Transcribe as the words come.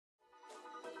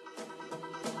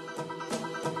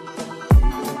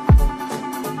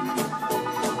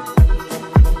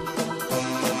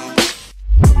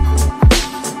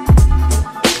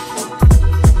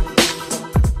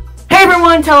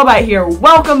Telebite here.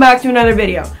 Welcome back to another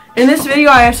video. In this video,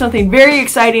 I have something very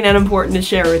exciting and important to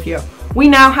share with you. We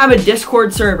now have a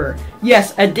Discord server.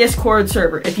 Yes, a Discord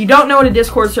server. If you don't know what a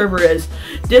Discord server is,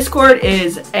 Discord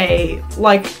is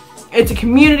it's a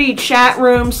community chat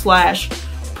room slash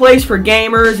place for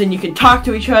gamers, and you can talk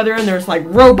to each other, and there's like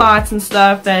robots and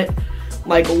stuff that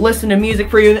like listen to music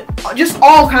for you. Just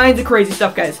all kinds of crazy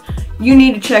stuff, guys. You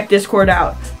need to check Discord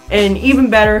out. And even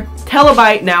better,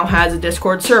 Telebite now has a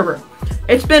Discord server.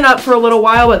 It's been up for a little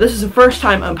while, but this is the first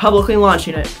time I'm publicly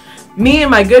launching it. Me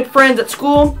and my good friends at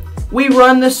school, we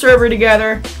run this server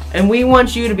together, and we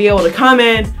want you to be able to come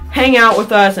in, hang out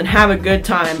with us, and have a good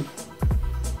time.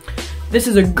 This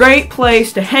is a great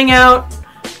place to hang out,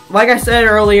 like I said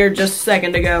earlier just a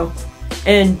second ago,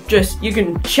 and you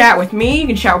can chat with me, you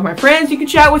can chat with my friends, you can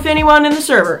chat with anyone in the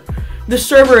server. The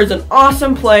server is an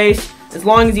awesome place, as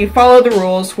long as you follow the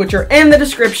rules, which are in the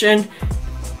description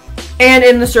and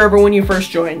in the server when you first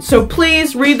join. So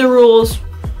please read the rules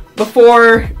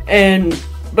before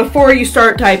you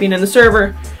start typing in the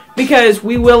server, because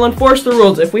we will enforce the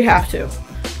rules if we have to.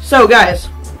 So guys,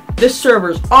 this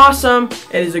server is awesome.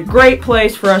 It is a great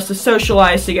place for us to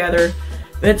socialize together.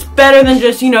 It's better than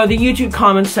just, you know, the YouTube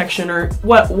comments section or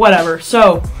whatever.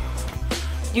 So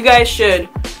you guys should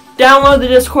download the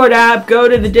Discord app, go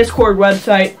to the Discord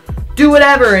website, do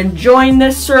whatever, and join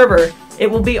this server. It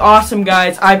will be awesome,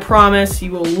 guys. I promise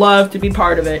you will love to be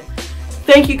part of it.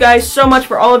 Thank you guys so much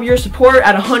for all of your support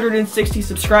at 160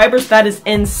 subscribers. That is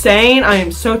insane. I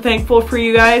am so thankful for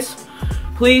you guys.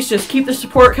 Please just keep the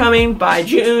support coming. By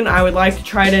June, I would like to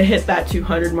try to hit that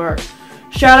 200 mark.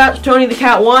 Shout out to Tony the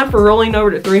Cat 1 for rolling over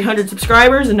to 300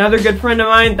 subscribers. Another good friend of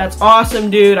mine. That's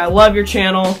awesome, dude. I love your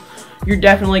channel. You're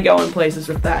definitely going places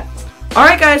with that.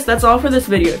 Alright guys, that's all for this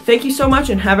video. Thank you so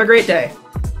much and have a great day.